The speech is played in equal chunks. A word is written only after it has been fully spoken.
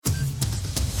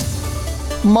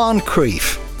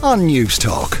Moncrief on News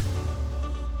Talk.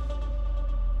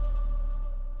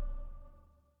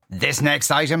 This next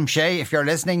item, Shay, if you're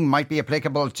listening, might be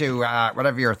applicable to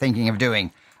whatever you're thinking of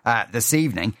doing this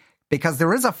evening, because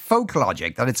there is a folk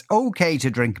logic that it's okay to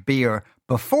drink beer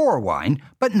before wine,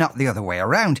 but not the other way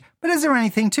around. But is there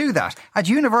anything to that? At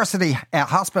University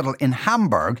Hospital in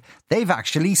Hamburg, they've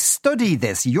actually studied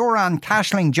this. Joran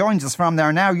Kochling joins us from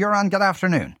there now. Joran, good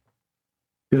afternoon.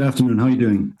 Good afternoon. How are you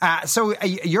doing? So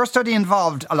your study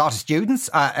involved a lot of students,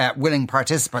 willing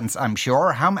participants, I'm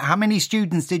sure. How many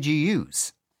students did you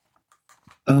use?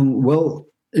 Well,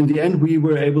 in the end, we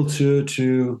were able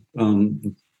to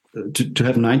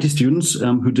have 90 students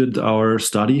who did our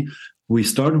study. We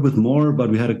started with more, but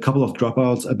we had a couple of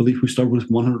dropouts. I believe we started with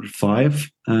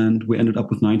 105 and we ended up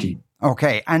with 90.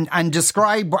 Okay. And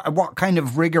describe what kind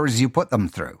of rigors you put them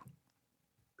through.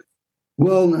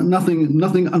 Well,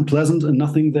 nothing unpleasant and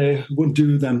nothing they wouldn't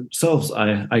do themselves,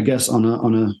 I guess, on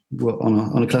a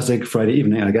classic Friday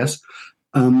evening, I guess.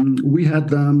 We had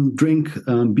them drink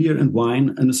beer and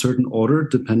wine in a certain order,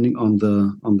 depending on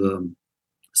the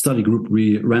study group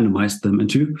we randomized them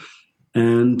into,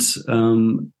 and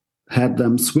had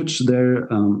them switch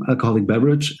their alcoholic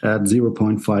beverage at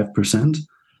 0.5%.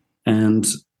 And,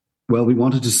 well, we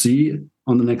wanted to see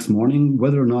on the next morning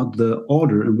whether or not the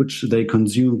order in which they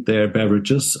consumed their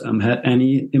beverages had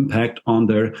any impact on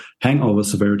their hangover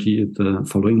severity the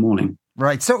following morning.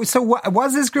 Right. So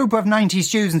was this group of 90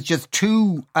 students just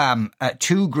two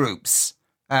groups,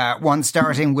 one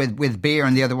starting with beer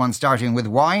and the other one starting with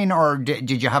wine, or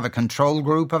did you have a control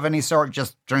group of any sort,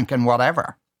 just drinking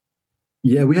whatever?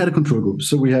 Yeah, we had a control group.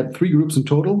 So we had 3 groups in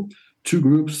total, 2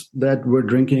 groups that were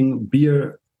drinking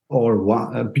beer or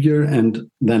beer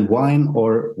and then wine,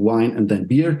 or wine and then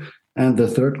beer, and the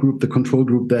third group, the control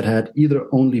group, that had either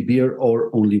only beer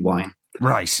or only wine.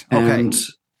 Right. Okay. And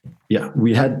yeah,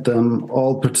 we had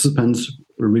all participants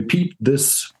repeat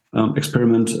this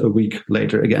experiment a week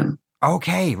later again.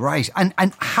 Okay, right. And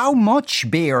how much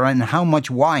beer and how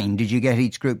much wine did you get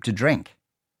each group to drink?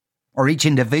 Or each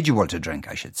individual to drink,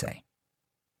 I should say.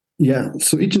 Yeah,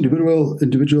 so each individual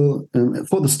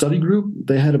for the study group,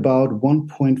 they had about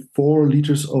 1.4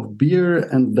 liters of beer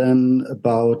and then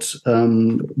about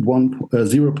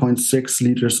 0.6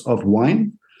 liters of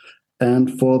wine.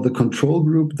 And for the control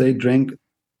group, they drank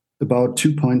about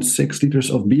 2.6 liters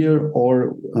of beer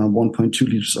or 1.2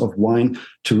 liters of wine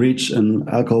to reach an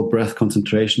alcohol breath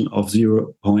concentration of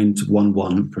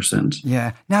 0.11%.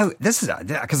 Yeah. Now, this is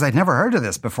because I'd never heard of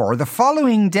this before. The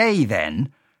following day,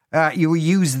 then, you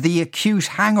use the acute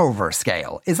hangover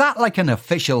scale. Is that like an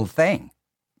official thing?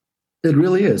 It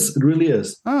really is. It really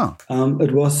is. Oh.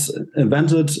 It was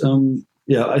invented,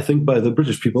 I think by the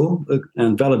British people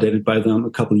and validated by them a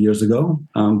couple of years ago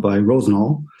by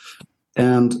Rosenhall.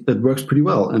 And it works pretty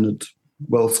well. And it,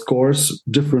 scores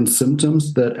different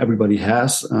symptoms that everybody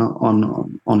has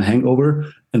on hangover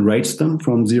and rates them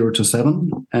from 0 to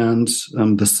 7. And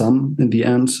the sum in the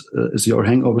end is your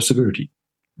hangover severity.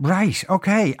 Right.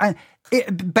 Okay.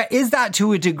 But is that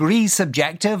to a degree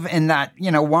subjective in that,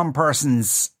 one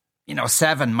person's,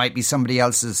 7 might be somebody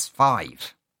else's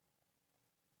 5?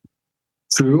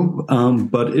 True.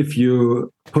 But if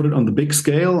you put it on the big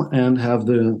scale and have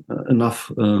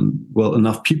enough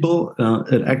people,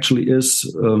 it actually is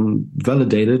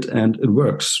validated and it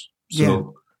works.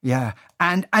 So, yeah.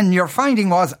 And your finding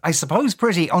was, I suppose,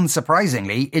 pretty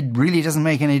unsurprisingly, it really doesn't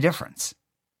make any difference.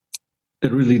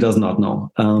 It really does not,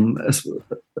 no.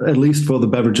 At least for the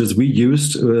beverages we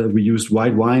used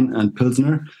white wine and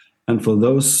Pilsner. And for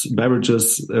those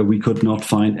beverages, we could not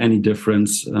find any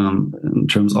difference in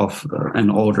terms of an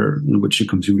order in which you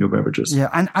consume your beverages. Yeah,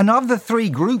 and of the 3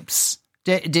 groups,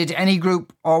 did any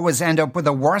group always end up with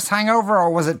a worse hangover,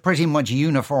 or was it pretty much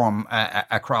uniform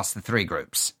across the 3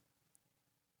 groups?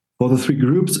 For the 3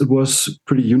 groups, it was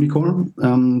pretty uniform.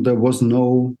 There was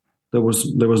no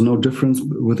difference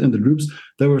within the groups.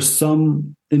 There were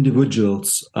some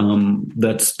individuals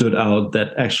that stood out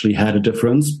that actually had a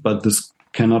difference, but this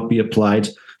cannot be applied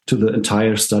to the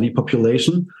entire study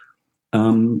population.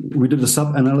 We did a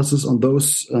sub-analysis on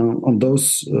those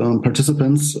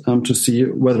participants to see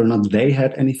whether or not they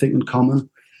had anything in common,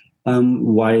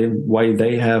 why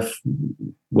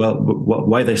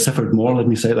they suffered more. Let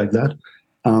me say it like that.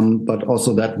 But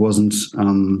also that was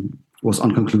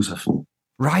unconclusive.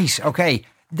 Right. Okay.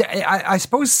 I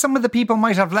suppose some of the people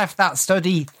might have left that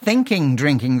study thinking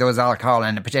drinking those alcohol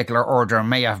in a particular order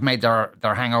may have made their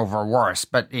hangover worse,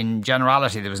 but in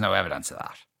generality, there was no evidence of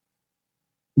that.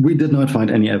 We did not find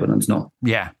any evidence, no.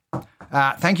 Yeah.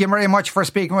 Thank you very much for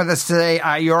speaking with us today,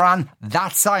 Joran.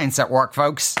 That's science at work,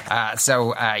 folks.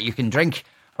 So you can drink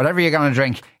whatever you're going to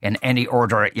drink in any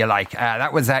order you like.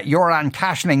 That was Joran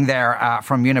Kochling there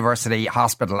from University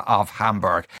Hospital of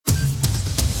Hamburg.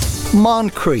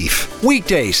 Moncrief,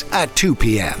 weekdays at 2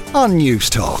 p.m. on News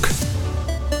Talk.